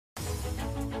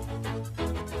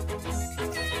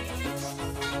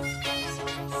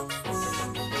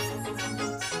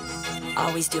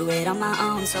Always do it on my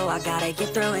own, so I gotta get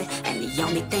through it. And the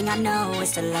only thing I know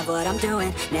is to love what I'm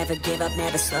doing. Never give up,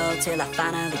 never slow, till I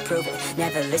finally prove it.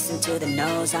 Never listen to the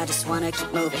no's, I just wanna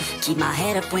keep moving. Keep my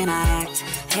head up when I act,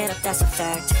 head up, that's a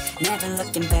fact. Never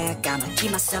looking back, I'ma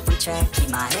keep myself on track. Keep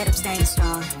my head up, staying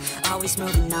strong, always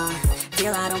moving on.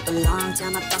 Feel I don't belong,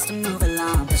 tell my thoughts to move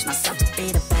along. Push myself to be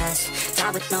the best,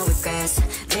 die with no regrets.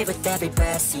 Live with every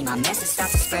breath, see my message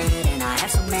start to spread. And I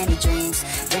have so many dreams,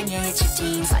 then you hit your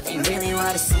teens. Life ain't really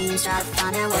what it seems, try to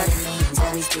find out what it means.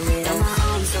 Always do it on my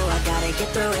own, so I gotta get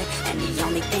through it. And the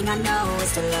only thing I know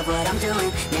is to love what I'm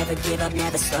doing. Never give up,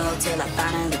 never slow, till I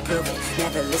finally prove it.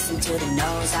 Never listen to the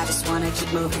no's, I just wanna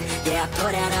keep moving. Yeah, I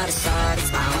put out all this art,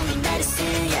 it's my only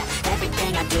medicine. Yeah,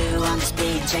 everything I do, I'm just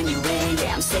being genuine.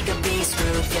 Yeah, I'm sick of being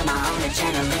screwed, feel my own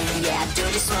adrenaline. Yeah, I do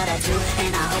just what I do,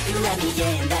 and I hope you let me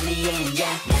in,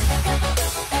 yeah.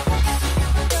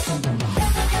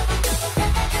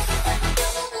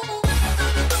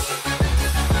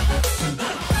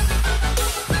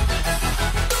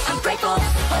 I'm grateful,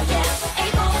 oh yeah,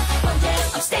 able, oh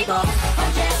yeah, I'm stable, oh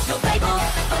yeah, no label,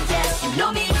 oh yeah, you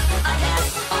know me, I have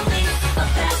only a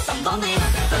path, I'm lonely,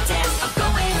 but damn, I'm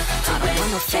going to win. I want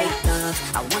no fake love,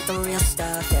 I want the real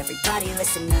stuff. Everybody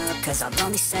listen up, cause I'll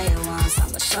only say it once. I'm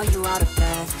gonna show you all the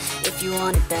path, if you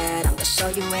want it bad. I'm gonna show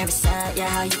you where it's at, yeah,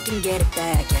 how you can get it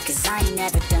back. Yeah, cause I ain't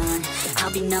never done,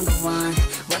 I'll be number one.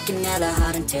 Working hella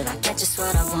hard until I get just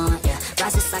what I want. Yeah,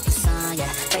 rises like the sun,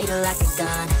 yeah, fatal like a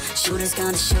gun. Shooters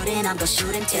gonna shoot and I'm gonna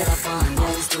shoot until I won.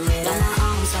 Always do it on my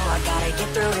own, so I gotta get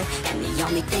through it. And the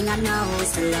only thing I know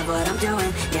is to love what I'm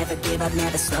doing. Never give up,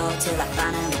 never slow, till I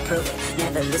finally prove it.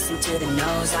 Never listen to the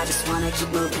no's, I just wanna keep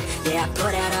moving. Yeah, I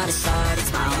put out all this art,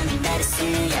 it's my only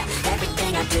medicine. Yeah,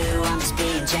 everything I do, I'm just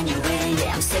being genuine.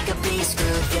 Yeah, I'm sick of being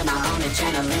screwed, feel my own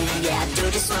adrenaline. Yeah, I do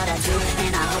just what I do,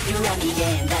 and I hope you let me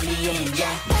in,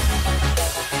 yeah.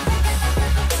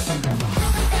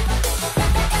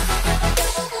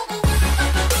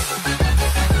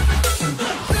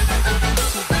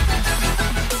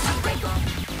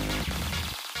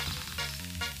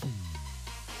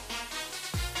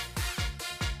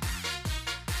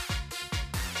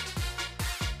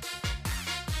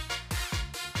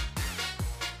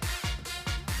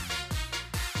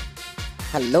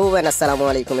 Hello and assalamu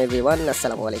alaikum everyone.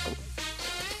 Assalamu alaikum.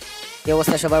 Yo,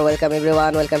 what's up, welcome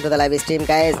everyone. Welcome to the live stream,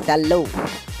 guys. Hello.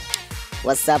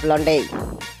 What's up, Londe?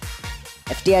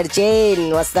 FTR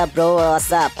Chain. What's up, bro?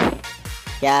 What's up?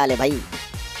 क्या हाल है भाई?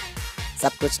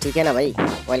 सब कुछ ठीक है ना भाई?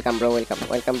 Welcome, bro.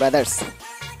 Welcome, brothers.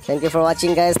 Thank you for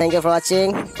watching, guys. Thank you for watching.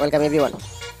 Welcome everyone.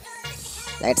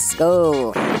 Let's go.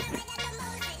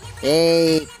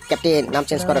 Hey, Captain. नाम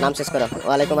चेंज करो.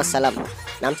 वालेकुम अस्सलाम.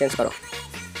 नाम चेंज करो.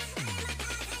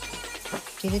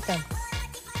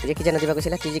 तुझे की जानो दिबा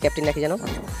कइसिला टीजी कैप्टेन ना की जानो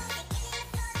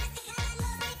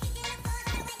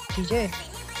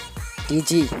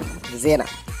टीजी जेना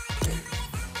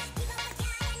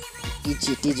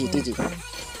टीजी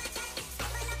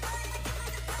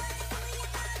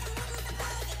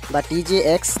বা টিজি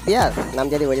এক্স দিয়া নাম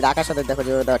যদি ওই আকার সাথে দেখো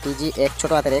যে টিজি এক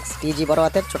ছোট হাতের এক্স টিজি বড়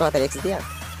হাতের ছোট হাতের এক্স দিয়া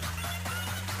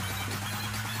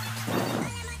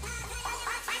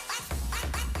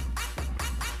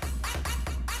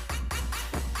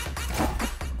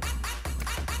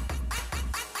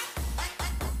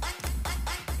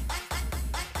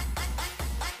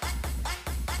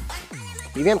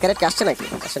প্রিমিয়াম ক্যারেট কি আসছে নাকি?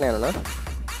 আসছে না না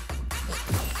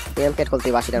প্রিমিয়াম ক্যারেট খুলতে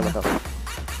হবে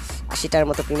 80টার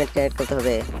মতো প্রিমিয়াম ক্যারেট খুলতে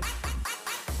হবে।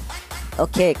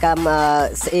 Okay come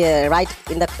right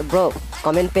in the bro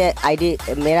comment पे आईडी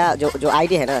मेरा जो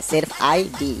आईडी है ना सिर्फ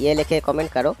आईडी ये लिखे कमेंट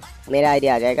करो, मेरा आईडी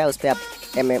आ जाएगा, उस पर आप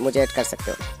मुझे ऐड कर सकते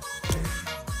हो।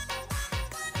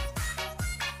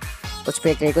 कुछ पे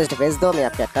एक रिक्वेस्ट भेज दो, मैं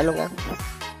आपको ऐड कर लूँगा।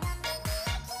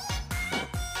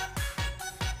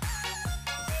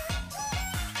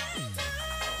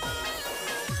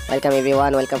 Welcome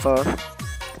everyone, welcome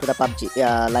to the PUBG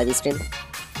live stream.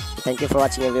 Thank you for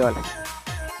watching everyone.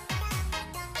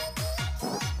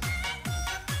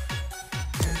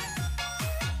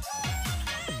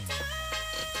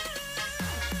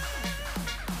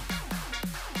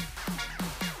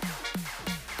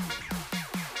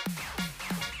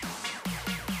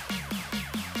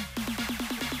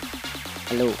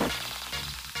 Hello.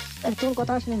 তোর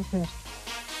কথা আসে নাই?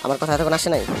 আমার কথা এতক্ষণ আসে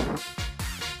নাই?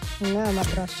 না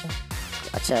মাত্র আসছে।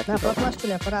 আচ্ছা না প্রথম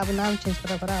আসছিল, পরে আপনি নাম চেঞ্জ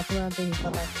করার পরে আপনার দেখি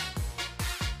কথা।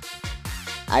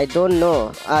 I don't know.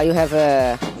 You have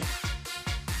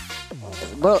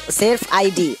bro self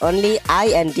ID, only I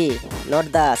and D, not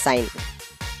the sign.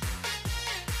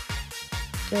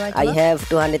 I have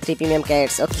 203 premium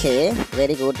cards. Okay,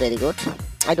 very good.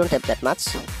 I don't have that much.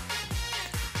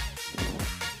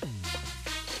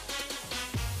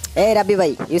 এই রাব্বি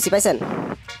ভাই ইউসি পাইছেন?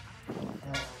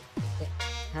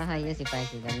 হ্যাঁ ইউসি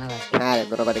পাইছি, ধন্যবাদ। আরে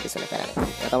ধন্যবাদ কিছু না, কারণ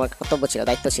এটা আমার কর্তব্য ছিল,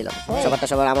 দায়িত্ব ছিল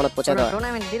সবার আমানত পৌঁছে দেওয়া।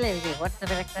 টুর্নামেন্ট দিলে কি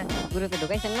হোয়াটসঅ্যাপের একটা গ্রুপে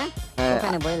ঢুকাইছেন না? হ্যাঁ।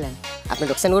 ওখানে বললেন। আপনি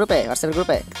ঢুকছেন গ্রুপে, হোয়াটসঅ্যাপ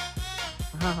গ্রুপে?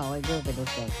 হ্যাঁ ওই গ্রুপে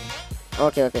ঢুকতে আছি।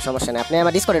 ওকে ওকে, সমস্যা নেই। আপনি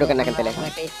আমার ডিসকর্ডে ঢোকেন না কেন তাহলে?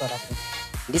 একটা স্কোর আছে।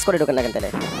 ডিসকর্ডে ঢোকেন না কেন তাহলে?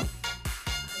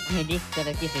 আমি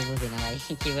ডিসকর্ডে কিছু বুঝি না ভাই,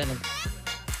 কি বলেন?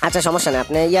 আচ্ছা সমস্যা নেই,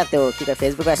 আপনি ইয়াতেও কি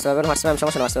ফেসবুকে আসতে পারবেন, হোয়াটসঅ্যাপে আমি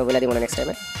সমস্যা নেই, হোয়াটসঅ্যাপে বলে দিব নেক্সট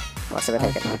টাইমে, হোয়াটসঅ্যাপে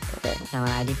থাকেন। ওকে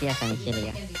আমার আইডিটি আছে, আমি খেলে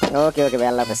গেছি। ওকে ওকে ভাই,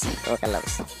 আল্লাহ হাফেজ। ওকে আল্লাহ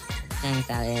হাফেজ। থ্যাংকস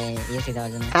ইউসি দেওয়ার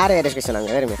জন্য। अरे एडरेस क्वेश्चन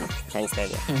आएंगे वेरी मच थैंक्स दे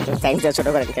दिया थैंक्स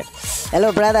छोटो करें hello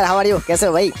brother how are you कैसे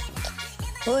हो भाई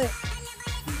ওই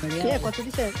কে কত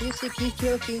দিছে ইউসি কি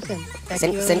কিউছেন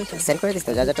सेंड कर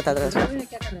दीजिए जा तो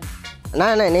ना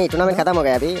नहीं नहीं टूर्नामेंट खत्म हो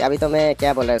गया अभी तो मैं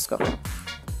क्या बोल रहा है उसको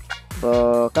वो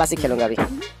क्लासिक खेलूंगा अभी।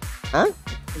 हाँ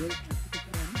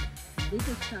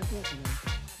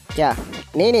क्या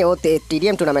नहीं नहीं वो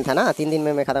टीडीएम टूर्नामेंट था ना, 3 दिन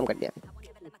में मैं खत्म कर दिया।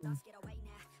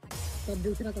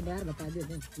 दूसरा का बार बता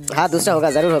दे। हाँ दूसरा होगा,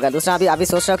 जरूर होगा दूसरा। अभी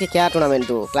सोच रहा हूँ कि क्या टूर्नामेंट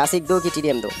दूँ, क्लासिक दूँ कि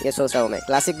टीडीएम दूँ, ये सोच रहा हूँ मैं।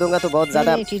 क्लासिक दूंगा तो बहुत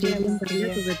ज्यादा।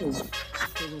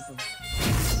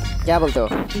 क्या बोलते हो?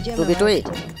 2v2 ही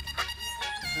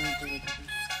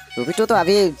 2v2 तो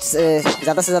अभी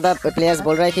ज्यादा से ज्यादा प्लेयर्स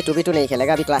बोल रहे हैं कि 2v2 नहीं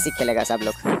खेलेगा, अभी क्लासिक खेलेगा सब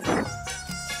लोग।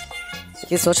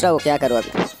 कि सोच रहा हूँ क्या करूँ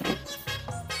अभी।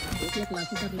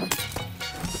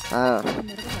 हाँ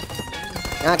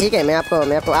हाँ ठीक है, मैं आपको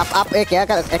आप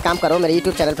एक काम करो, मेरे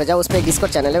यूट्यूब चैनल पे जाओ, उस पर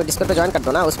डिस्कॉर्ड चैनल है, डिस्कॉर्ड पे ज्वाइन कर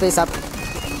दो ना, उस पर सब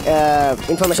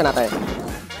इन्फॉर्मेशन आता है।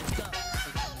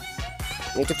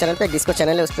 यूट्यूब चैनल पे डिस्कॉर्ड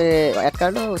चैनल है, उस पर ऐड कर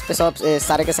लो, उस पर सब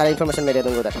सारे के सारे इन्फॉर्मेशन मैं दे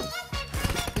दूँगा उधर।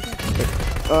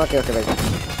 ओके ओके भाई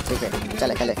ठीक है,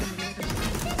 चले चले।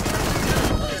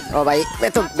 ओ भाई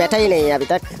मैं तो बैठा ही नहीं है अभी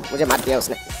तक, मुझे मार दिया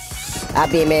उसने।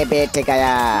 अभी मैं बैठ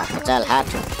गया, चल हट।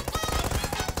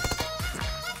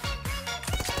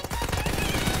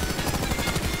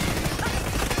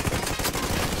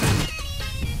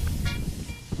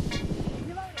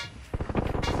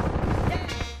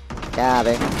 क्या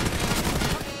बे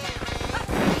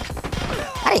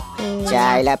अरे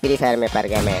चाइला फ्री फायर में पड़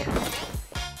गया मैं।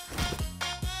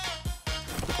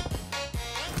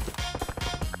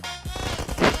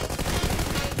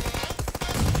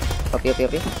 ओपी ओपी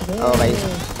ओपी ओ भाई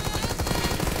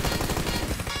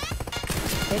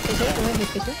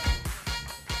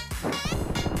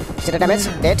कितना डैमेज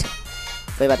डेड,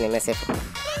 कोई बात नहीं मैं सेफ।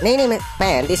 नहीं मैं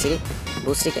पैन दी सीरी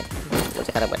दूसरी के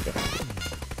मुझे खराब कर दिया।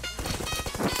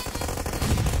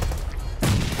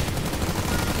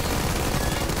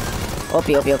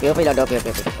 OP OP OP OP Lord OP OP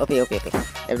OP OP OP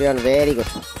everyone very good.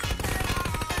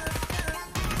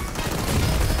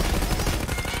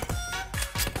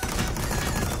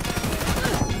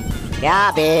 क्या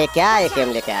बे क्या एकेएम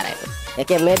लेके आ रहा है?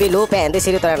 एकेएम में भी लूप है, अंधी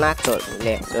सीरी तरह नाक छोड़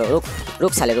ले। रुक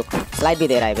रुक साले रुक, स्लाइड भी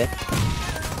दे रहा है बे,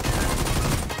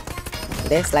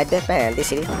 देख स्लाइड दे पे अंधी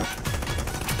सीरी।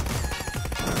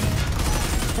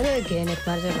 अरे ग्रेनेड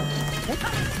मार जा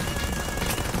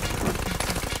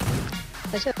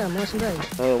अच्छा मौसम भाई।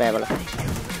 ভাই বলো।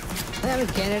 ভাই আমি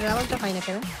গ্রেনেড রাউন্ডটা পাই না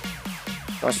কেন?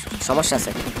 সমস্যা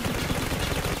আছে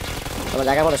তোমার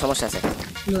জায়গা মতো, সমস্যা আছে।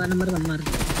 नंबर 1 मार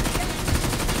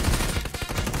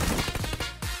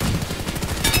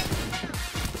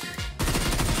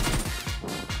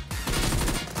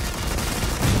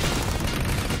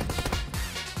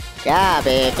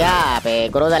क्या बे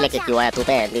ग्रोजा लेके क्यों आया तू?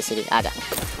 पे अंधी सीरी आजा।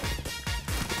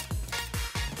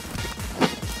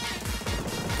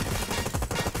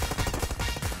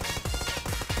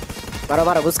 मारो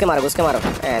मारो घुस के मारो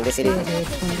अंधी सीरी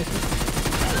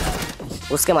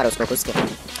घुस के मारो उसको, घुस के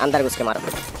अंदर घुस के मारो।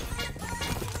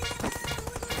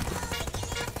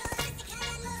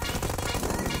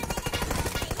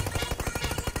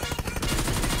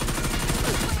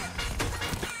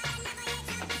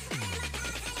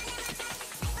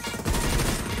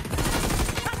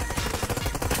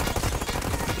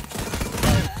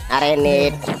 अरे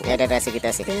नेट ऐसे की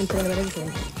तैसे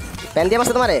पेन दिया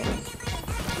मस्त तुम्हारे।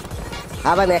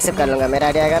 हाँ भाई मैं एक्सेप्ट कर लूँगा, मेरा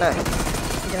आइडिया आएगा ना।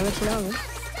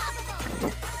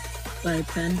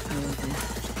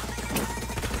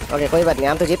 ओके कोई बात नहीं,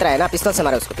 हम तो जीत रहा है ना। पिस्तौल से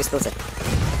मारो उसको, पिस्तौल से।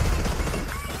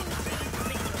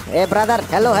 ए brother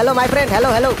hello hello my friend hello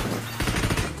hello.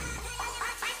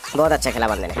 बहुत अच्छा खेला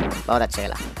बंदे ने, बहुत अच्छा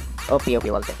खेला। ओपी ओपी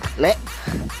बोलते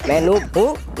मैं नूब हूँ,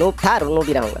 नूब था और नूब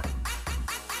ही रहूँगा।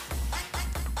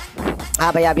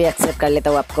 हाँ भाई अभी एक्सेप्ट कर लेता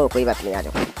हूँ आपको, कोई बात नहीं। आ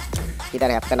जाओ। किधर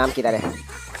है आपका नाम, किधर है?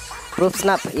 प्रूफ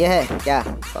स्नैप ये है क्या?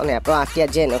 कौन है? प्रो आफ्टिया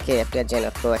जेन। ओके आफ्टिया जेन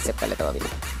आपको एक्सेप्ट कर लेता हूँ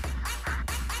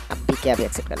अभी क्या भी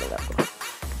एक्सेप्ट कर लूँगा आपको।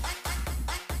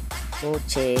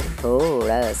 मुझे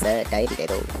थोड़ा सा टाइम दे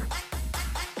दो,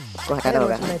 इसको हटाना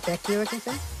होगा।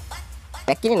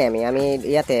 पैक কিনি না আমি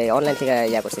ইয়াতে অনলাইন থেকে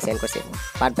ইয়া করছি, সেন্ড করছি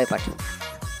পার্ট বাই পার্ট।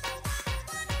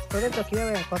 তোরে তো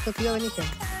কিভাবে কত কিভাবে নিছেন?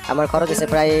 আমার খরচ হয়েছে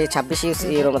প্রায় 26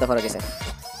 ইউরোর মতো খরচ হয়েছে।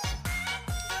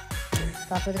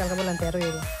 তারপরে কালকে বললেন 13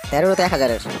 ইউরো। 13 তো 1000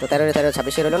 এর, তো 13 13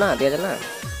 26 ইউরো হলো না, 2000 না।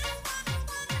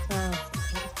 हां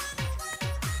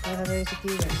अरे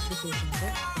की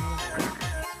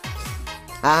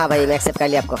हाँ हाँ भाई मैं एक्सेप्ट कर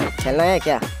लिया आपको। खेलना है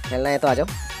क्या? खेलना है तो आ जाओ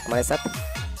हमारे साथ,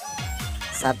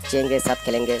 साथ जिएंगे, साथ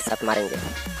खेलेंगे, साथ मारेंगे।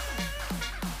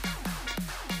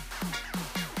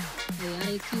 यार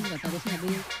एक चीज बता, जैसे अभी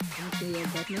हमको ये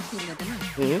बैटमैच खेल रहा था ना,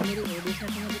 मेरी ओडी से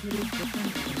मेरी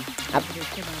अब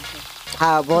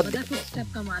हाँ बहुत स्टेप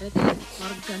कम आ रहे थे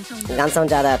और गन साउंड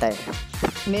ज़्यादा आता है।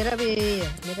 मेरा भी यही है,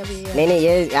 मेरा भी यही है। नहीं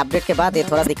ये अपडेट के बाद ये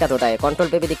थोड़ा दिक्कत होता है, कंट्रोल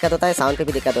पे भी दिक्कत होता है, साउंड पे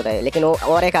भी दिक्कत होता है, लेकिन वो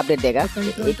और एक अपडेट देगा।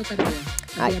 कंट्रोल तो कर दिया,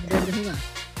 अभी अपडेट होगा।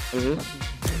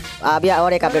 अभी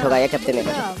और एक अपडेट होगा 1 हफ्ते में।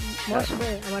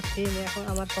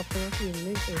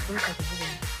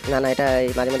 ना ना এটা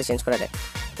মাঝে মাঝে চেঞ্জ করা যায়,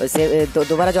 तो इससे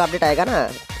दोबारा जो अपडेट आएगा ना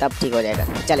तब ठीक हो जाएगा।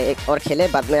 चले एक और खेले,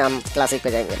 बाद में हम क्लासिक पे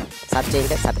जाएंगे, साथ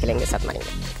जाएंगे, साथ खेलेंगे, साथ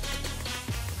मारेंगे।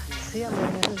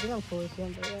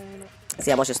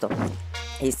 Siamo giusto.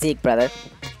 He's sick, brother.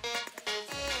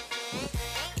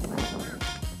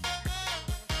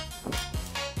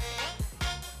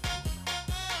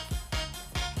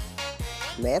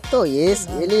 मैं तो ये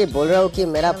लिए बोल रहा हूँ कि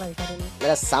मेरा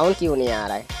साउंड क्यों नहीं आ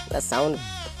रहा है। मेरा साउंड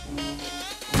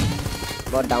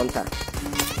बहुत डाउन था।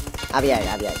 अभी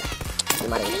आएगा, अभी आएगा,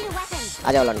 मारेंगे।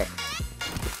 आ जाओ लौंडे।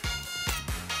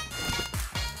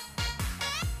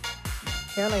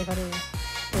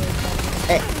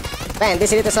 ए बहन दी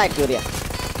सीधी तो स्लाइड क्यों दिया?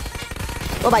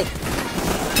 ओ भाई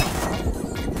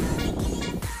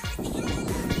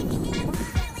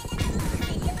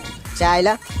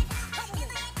चाइला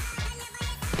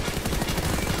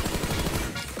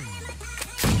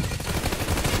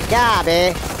क्या बे,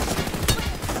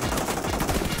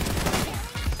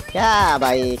 क्या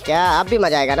भाई क्या? अब भी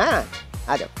मजा आएगा ना,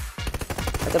 आ जाओ।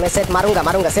 तो मैं सेट मारूंगा,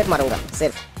 मारूंगा, सेट मारूंगा,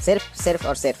 सिर्फ सिर्फ सिर्फ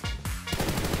और सिर्फ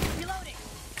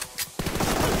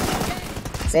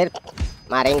सिर्फ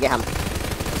मारेंगे हम।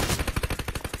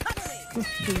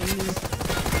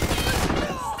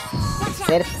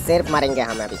 सिर्फ सिर्फ मारेंगे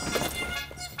हम अभी।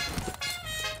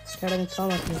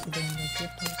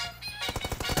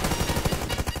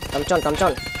 टमचोन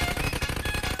टमचोन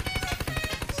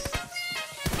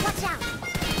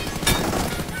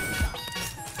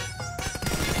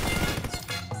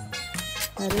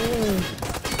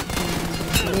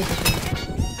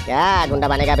क्या गुंडा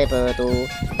बनेगा बे तू?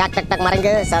 टक टक टक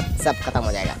मारेंगे, सब खत्म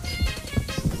हो जाएगा।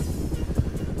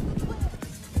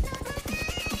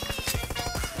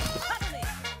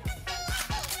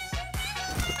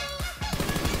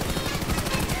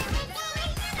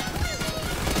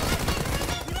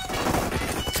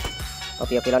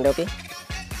 ओपी ओपी लौंडे ओपी।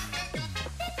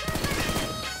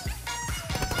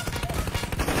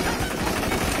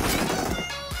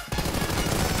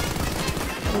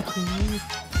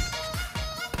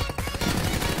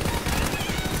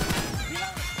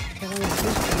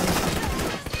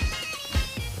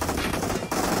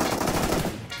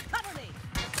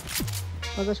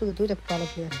 अगर शुद्ध तू जब पाला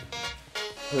प्लेयर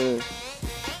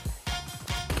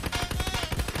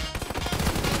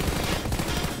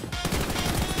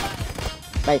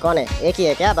भाई कौन है? एक ही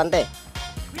है क्या बंदे?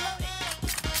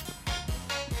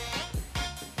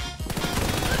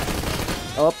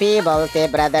 ओपी बोलते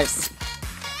ब्रदर्स।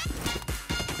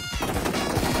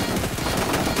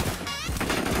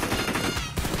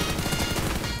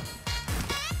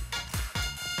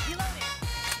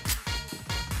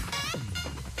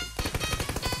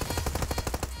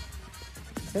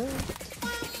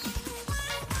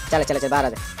 चले चले चले बाहर आ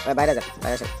जा, बाहर आ जा,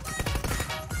 बाहर आ जा,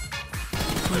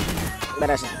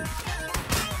 बाहर आ जा।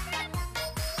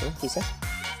 किसे?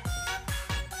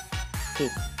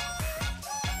 ठीक।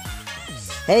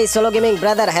 Hey solo gaming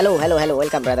brother, hello hello hello,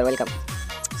 welcome brother, welcome.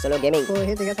 Solo gaming. Oh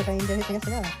हे देखा था कहीं देखा था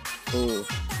ना।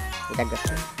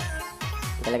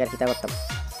 इधर लगा kita করতাম।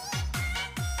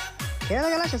 क्या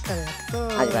लगा लाश कर? तो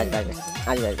आज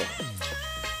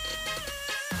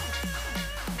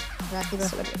राखी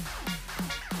बस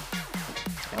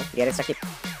Biar sakit.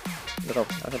 देखो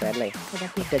aku bayar नहीं।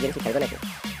 क्या जल्दी खेल बना क्यों?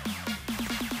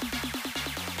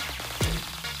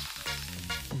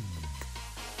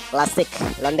 क्लासिक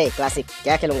लंडे क्लासिक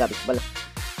क्या खेलूंगा अभी बोलो?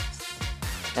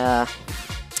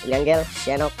 यंगेल,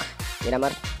 शेनोक,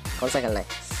 मिरामर, कौन सा खेलना है?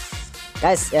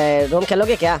 गाइस रोम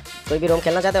खेलोगे क्या? कोई भी रोम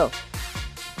खेलना चाहते हो?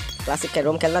 क्लासिक के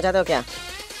रोम खेलना चाहते हो क्या?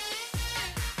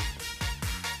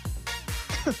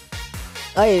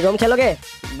 अरे रोम खेलोगे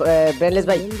ब्रेनलेस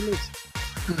भाई?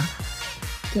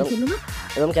 क्या खेलूंगा?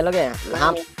 तुम खेलोगे?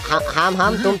 हम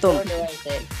तुम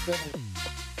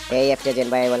एएफजे जेन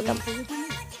भाई वेलकम।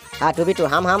 हाँ 2v2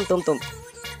 हम तुम।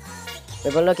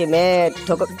 मैं बोल रहा हूँ कि मैं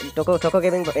ठोको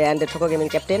gaming and ठोको gaming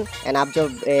captain and आप जो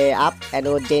आप एंड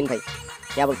वो जेन भाई,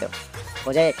 क्या बोलते हो?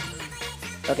 हो जाए?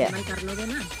 ओके भाई कर लोगे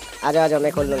ना? आ जाओ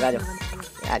मैं खोल लूँगा। आ जाओ।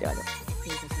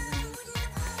 ठीक है सर।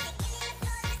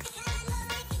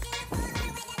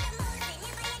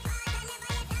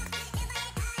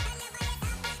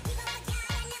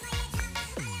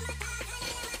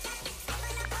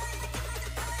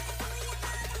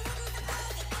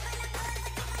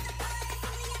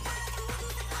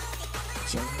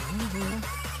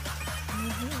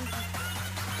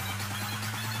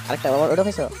 আরেকটা ওটা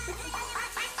পাইছো?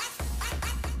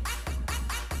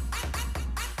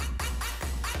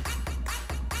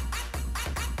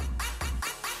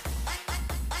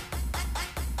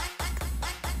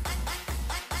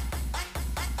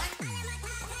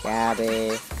 क्या बे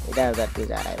इधर उधर क्यों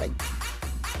जा रहा है भाई?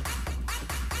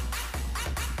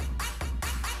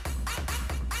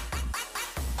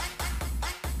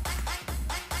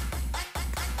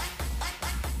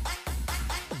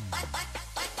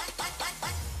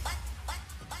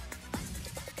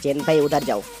 चेन भाई उधर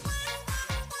जाओ।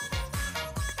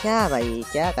 क्या भाई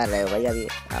क्या कर रहे हो भाई अभी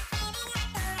आप?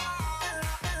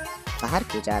 बाहर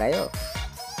क्यों जा रहे हो?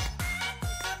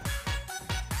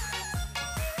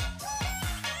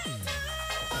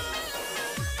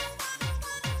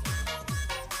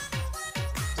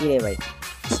 रे भाई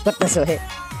है।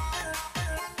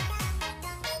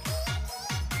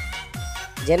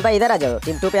 जैन भाई इधर आ जाओ,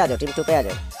 टीम 2 पे आ जाओ, टीम 2 पे आ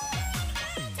जाओ।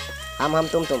 हम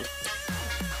तुम।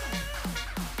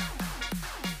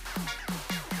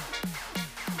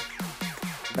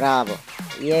 ब्रावो,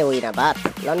 ये हुई ना बात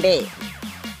लौंडे।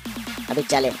 अभी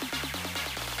चले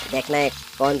देखना है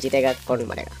कौन जीतेगा कौन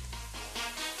मरेगा,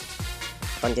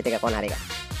 कौन जीतेगा कौन हारेगा।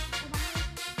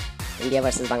 India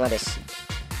versus Bangladesh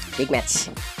big match.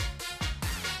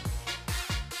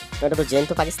 ওটা তো জেন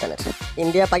তো পাকিস্তানের।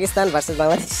 India Pakistan versus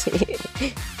Bangladesh.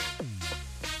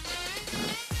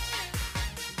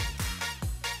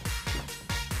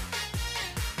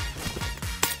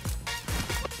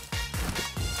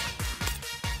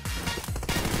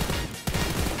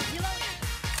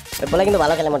 বলে কিন্তু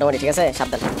ভালো খেলে মোটামুটি, ঠিক আছে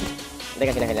সাবধান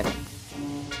দেখে শুনে খেলেন।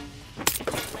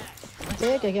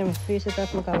 ठीक है मैं फिर से तक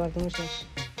मुकाबला तुमसे।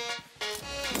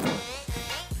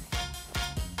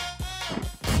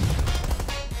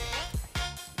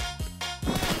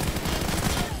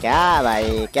 क्या भाई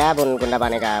क्या गुंडा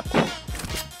बनेगा आप?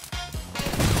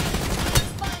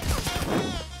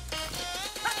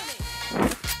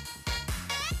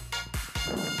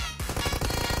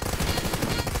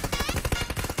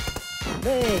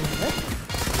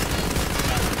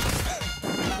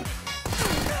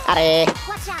 अरे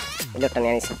लोटा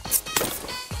नहीं आनी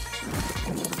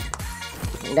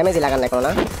डैमेज ही लगाने को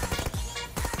ना।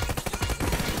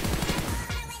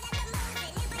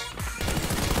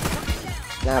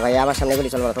 না ভাই আমার সামনে গুলি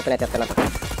চলবে না, তোকে নিতে না তো।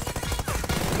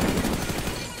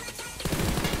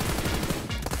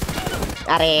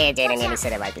 আরে জেনে নিয়ে নিছে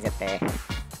রে ভাই পিছতে।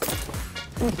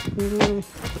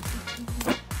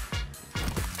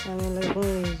 আমি লাগবো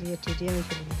এই টিটি আমি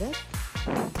খেলি দেখ।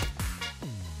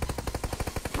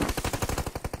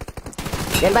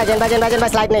 জেন ভাই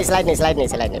স্লাইড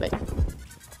নেই ভাই।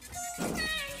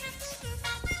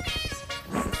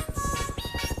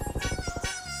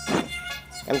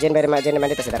 हम जेन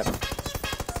मैंने तो सीधा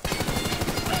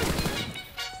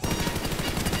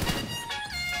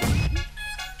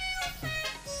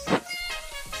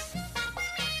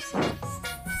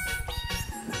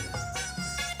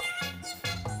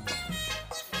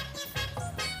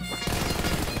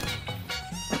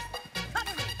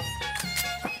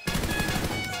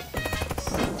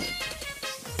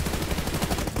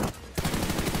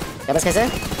क्या बस कैसे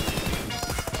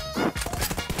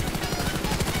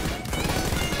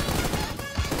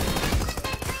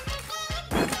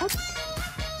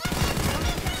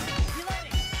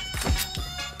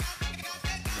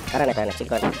karena chill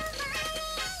kau.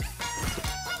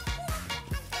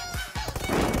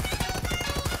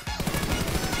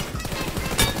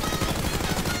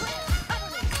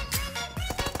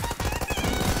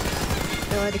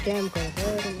 और कैम कर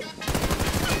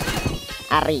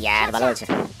अरे यार ভালো আছে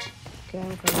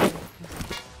कैम कर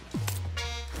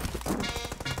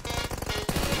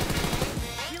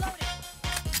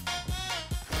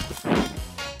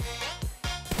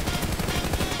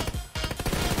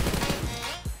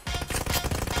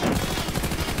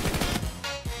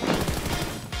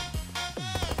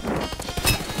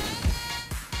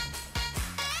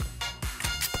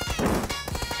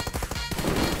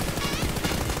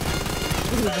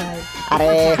আরে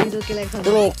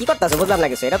তুমি কি করতেছো বুঝলাম না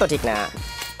কিছু, এটা তো ঠিক না।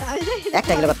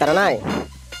 একটা কিলো করতে নাই।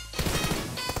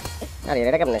 আরে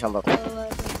এটা কেমনে সম্ভব?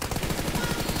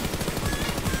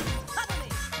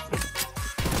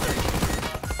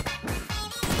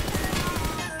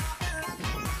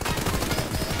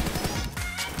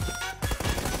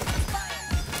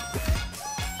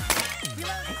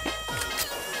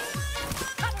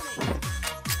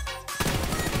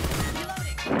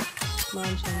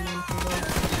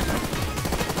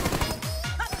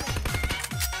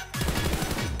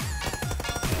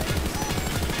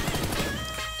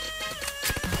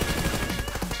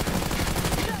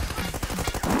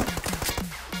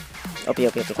 ওপি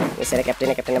ওপি ওপি এসে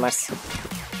ক্যাপ্টেনে মারছে।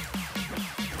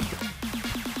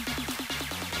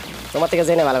 তোমার থেকে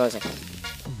জেনে ভালো হয়েছে।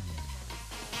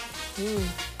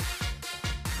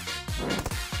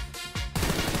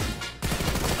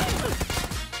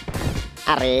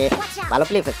 আরে ভালো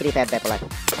ফ্রি ফায়ার দেয় পলায়।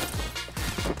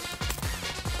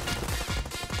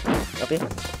 ওপি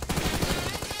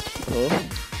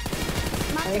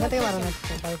এখান থেকে মারো না,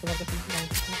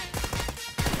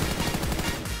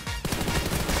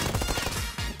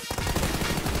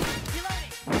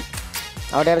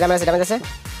 আউটের ড্যামেজ আছে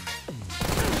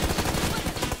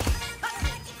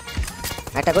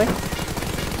একটা কই।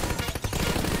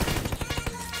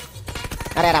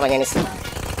 আরে আর ভাঙে নিস।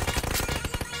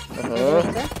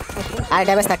 আর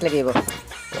ড্যামেজ থাকলে কি হবো?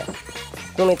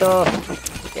 তুমি তো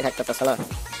এ থাকতে পারছো না।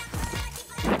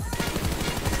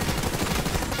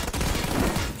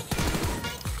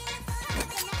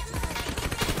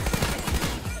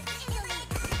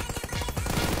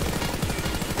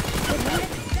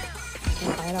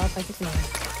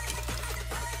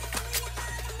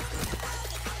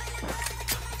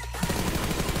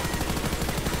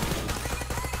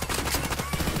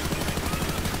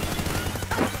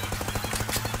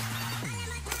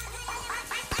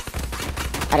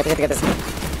 আরে পেছনে গেছে।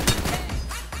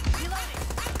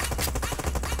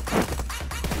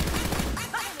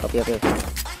 ওকে ওকে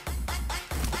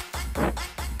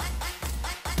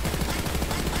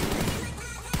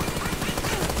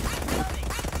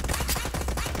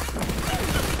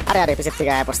আরে আরে পেছন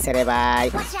থেকে আয়া পড়ছে রে ভাই।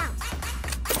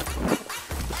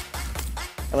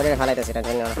 আমাদের ফালাইতেছে এটা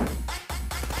জানি না।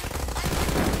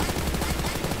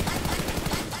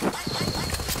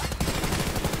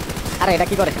 আরে এটা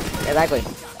কি করে? এ যায় কই?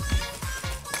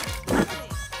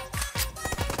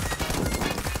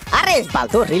 আরে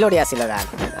ফালতু রিলোড আসছিল গান।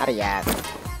 আরে यार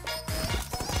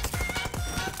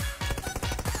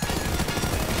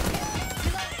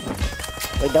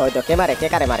ওই দাও কে মারে, কে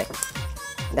কারে মারে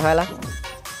দেখো এলা।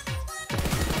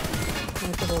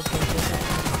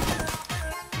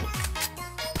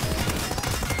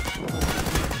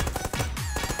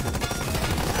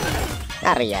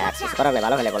 আরে यार কিছু করার নেই,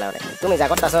 ভালো খেলে বলে অনেক। তুমি যা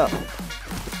করতেছো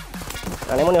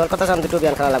মানে মনে হল করতেছো আমি দুটো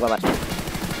বিয়ান খেলা লাগবে আবার।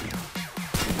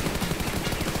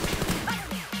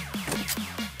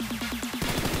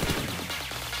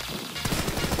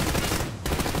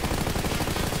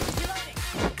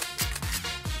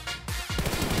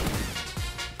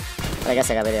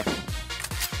 গেছে গা বেরিয়ে।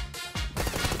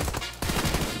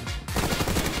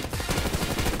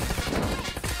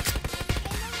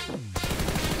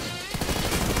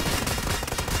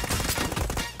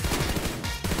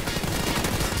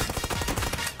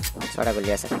 ছটা গুলি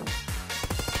আছে।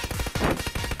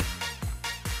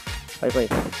 ওই কই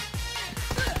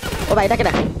ও ভাই এটা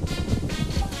কেডা?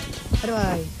 আরে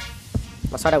ভাই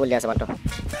ছটা গুলি আছে মাত্র।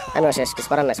 আমি শেষ কিছু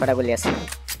করার নাই, ছটা গুলি আছে।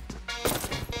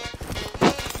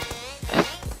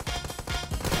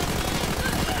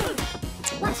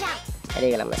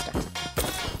 হারিয়ে গেলাম ম্যাচটা।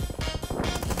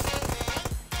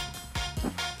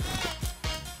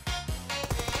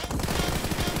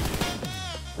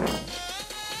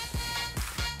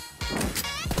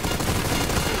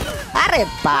 আরে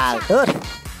বাল তোর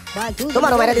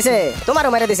তোমারও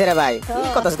মেরে দিছে রে ভাই। কি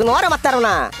কথা তুমি ওরে মারতে পারো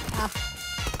না?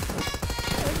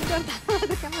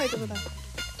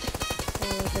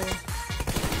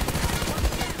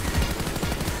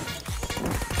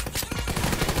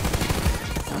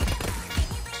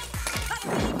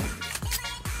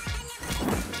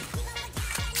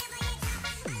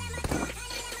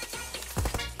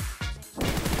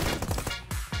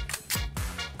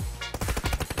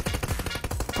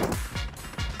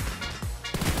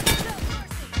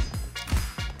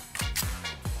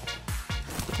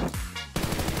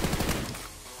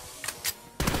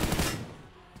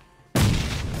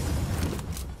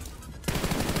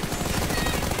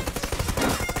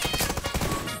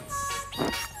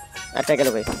 একটা গেল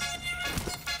ভাই।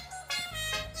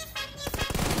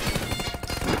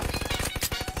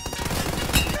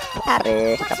 আরে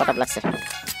টাপা লাগছে।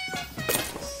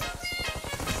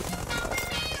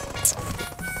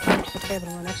 টাকা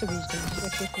দেবো 120 টাকা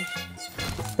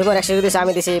 120 তোমার 100 যদি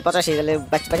আমি দিছি 85 তাহলে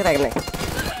বাঁচে থাকে না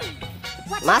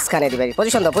মাছ খানে দি ভাই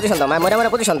পজিশন দাও মরে মরে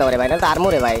পজিশন দাও রে ভাই না তো আর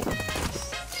মরে ভাই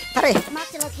আরে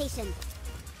Marked a location.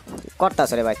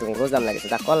 করতাছ রে ভাই তুমি বুঝলাম না কিছু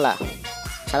যা করলা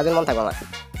সারাদিন মন থাকবো আমার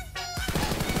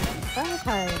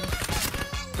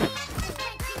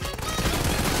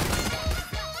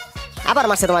আবার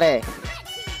মারছে তোমারে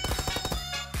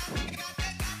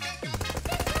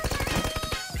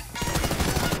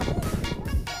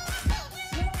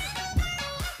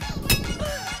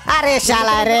আরে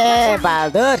শালা রে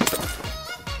বাদুর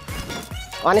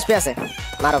অনিস পে আছে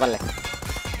মারো পারলে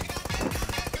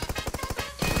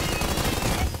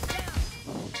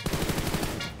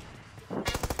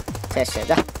শেষ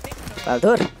যা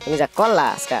বাদুর তুমি যা করলা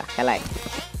আজকা খেলায়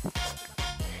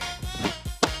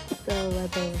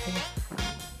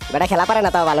বেটা খেলা পারে না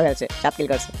তাও ভালো হয়েছে 7 কিল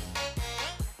করছে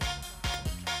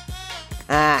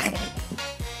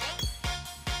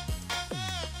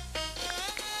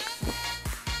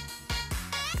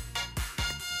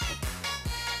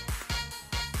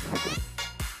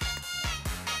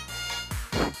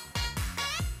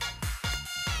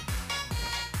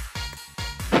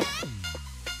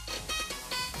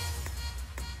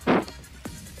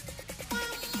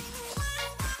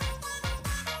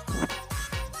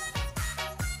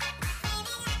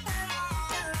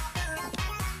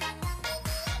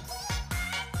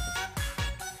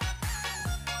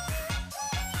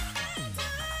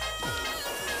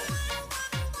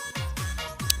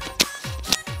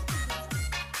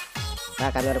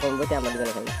আমি ওরকম বইতে আমরা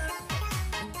দুজনে খেলবো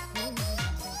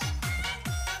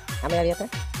আমি আর ইয়েতে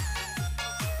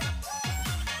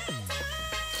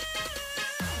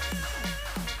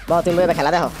তুমি বইবে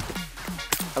খেলা দেখো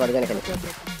আবার দুজনে খেলি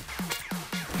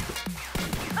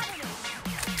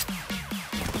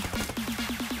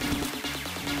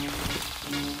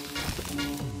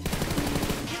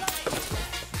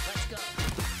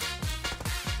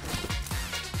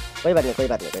कोई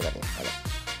बात नहीं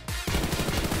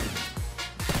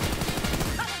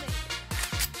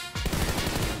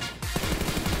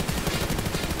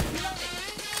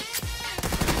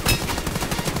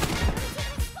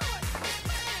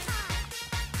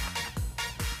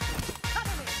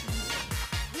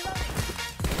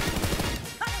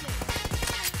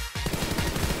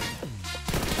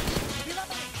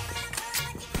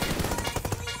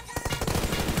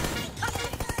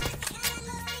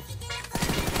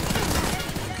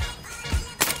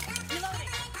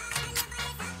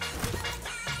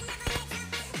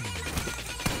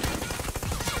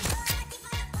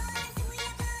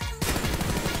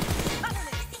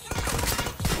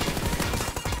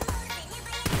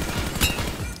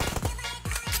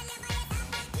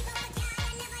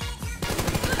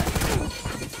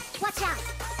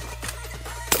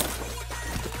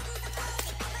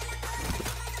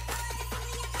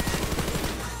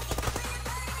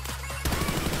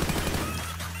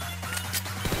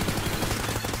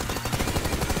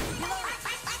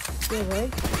ভাই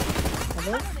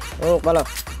হ্যালো ও বলো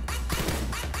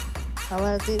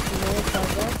আমার যে মেয়ে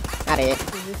সার্ভার আরে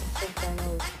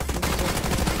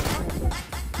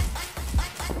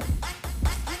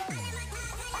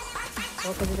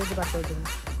ওকে দিতে বাদ করে দিন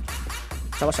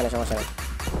সমস্যা নেই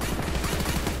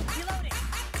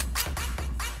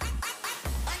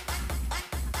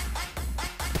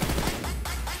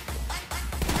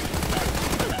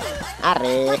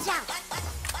আরে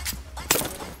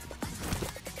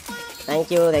Thank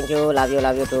you.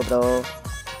 Love you too, bro.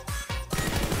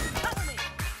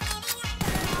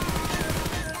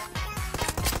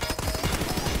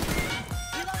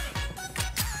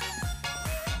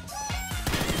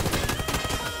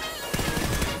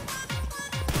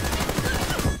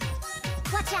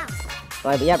 Watch out.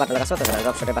 Wah, biar button lagas foto,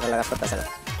 drop shot button lagas foto sana.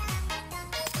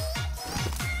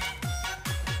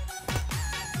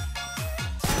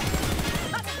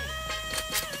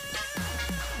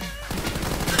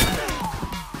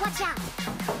 Watch out.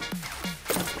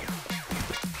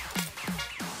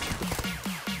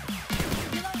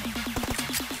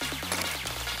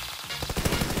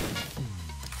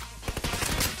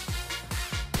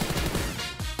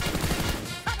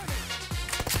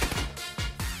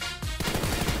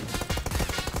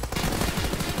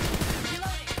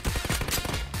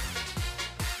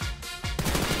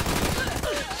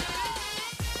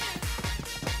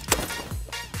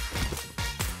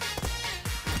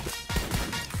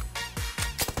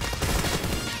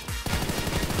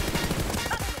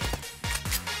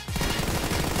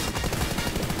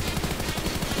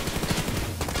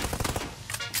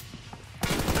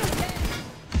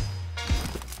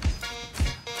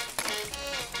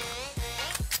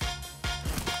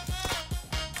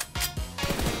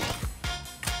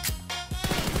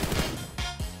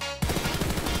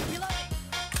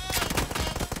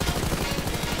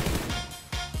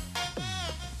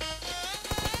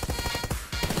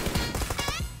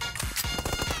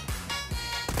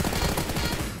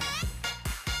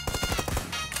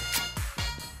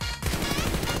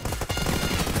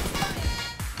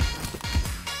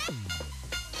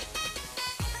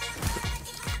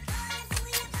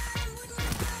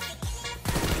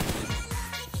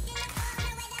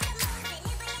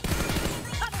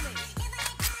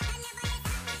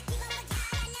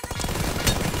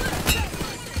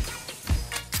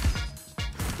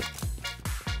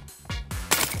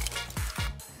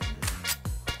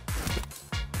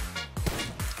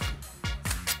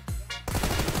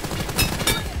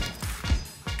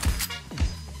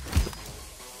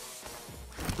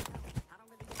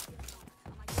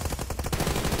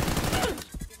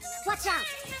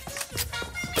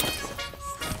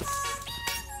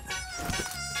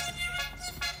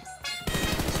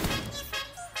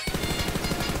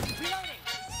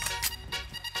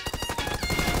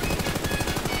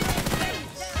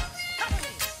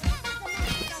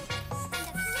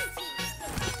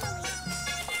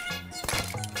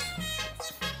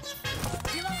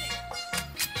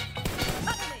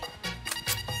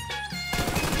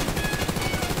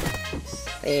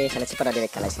 এই শালা চিপাটা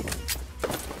ডাইরেক্ট খেলাইছি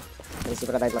এই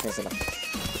চিপাটা ডাইরেক্ট মাথায় ছিল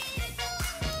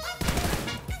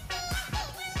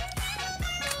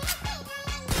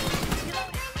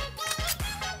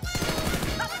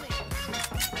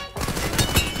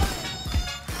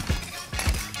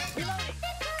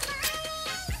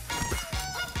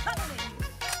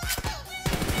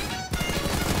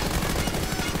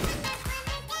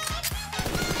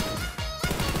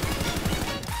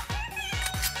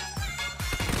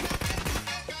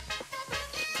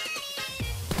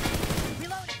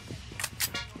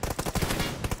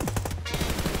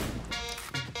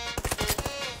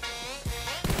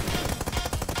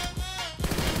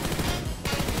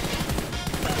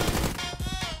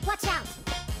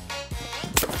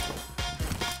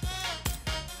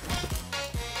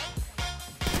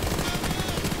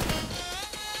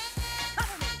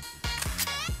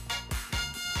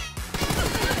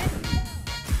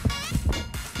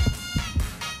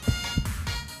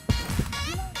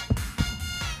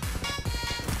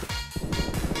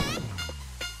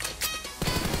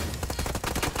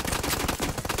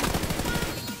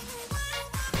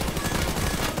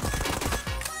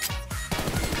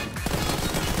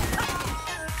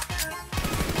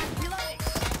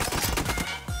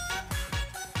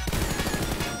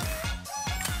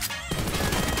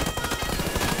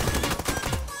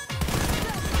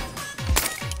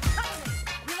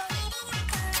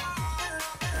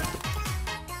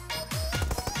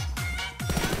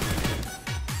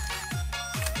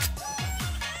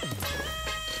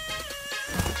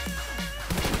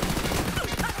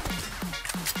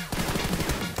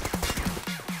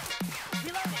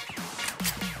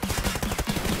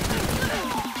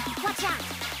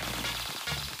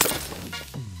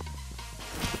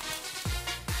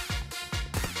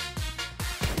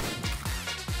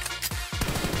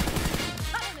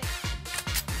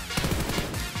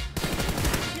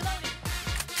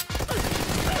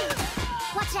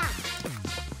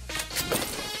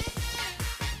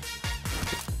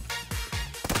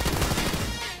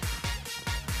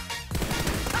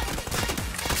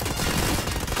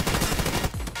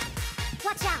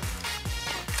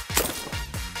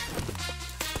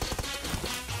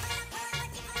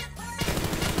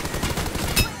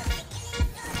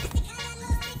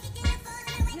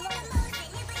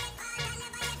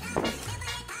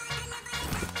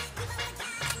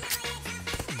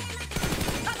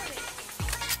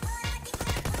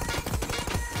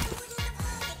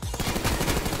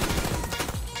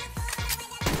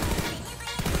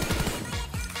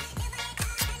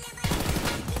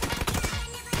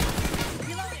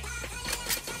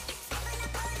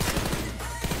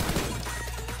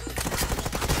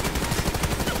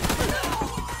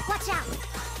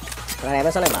Nah,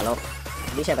 Amazon yang malu.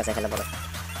 Bisa bahasa kalau boleh.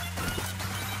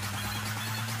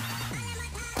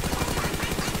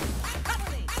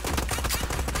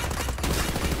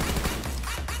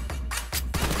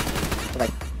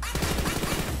 Baik.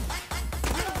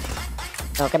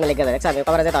 Oke, milik gue. Saya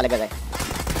kabar aja tahu lagi gue.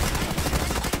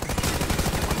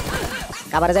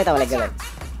 Kabar aja tahu lagi gue.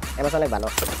 Amazon yang malu.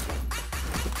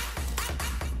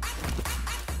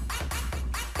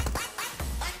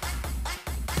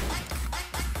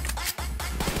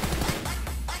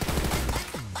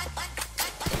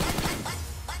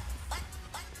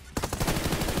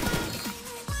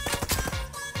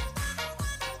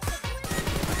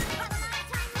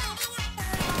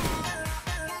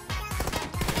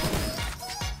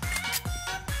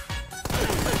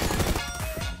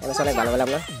 Soalnya balap-balap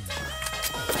lah.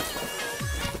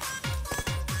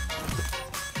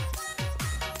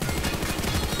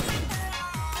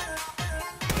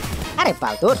 Are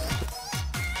paltur.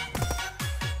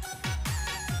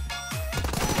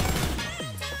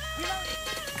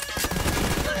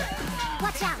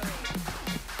 Watch out.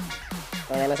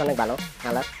 Soalnya balap,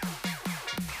 ngalat.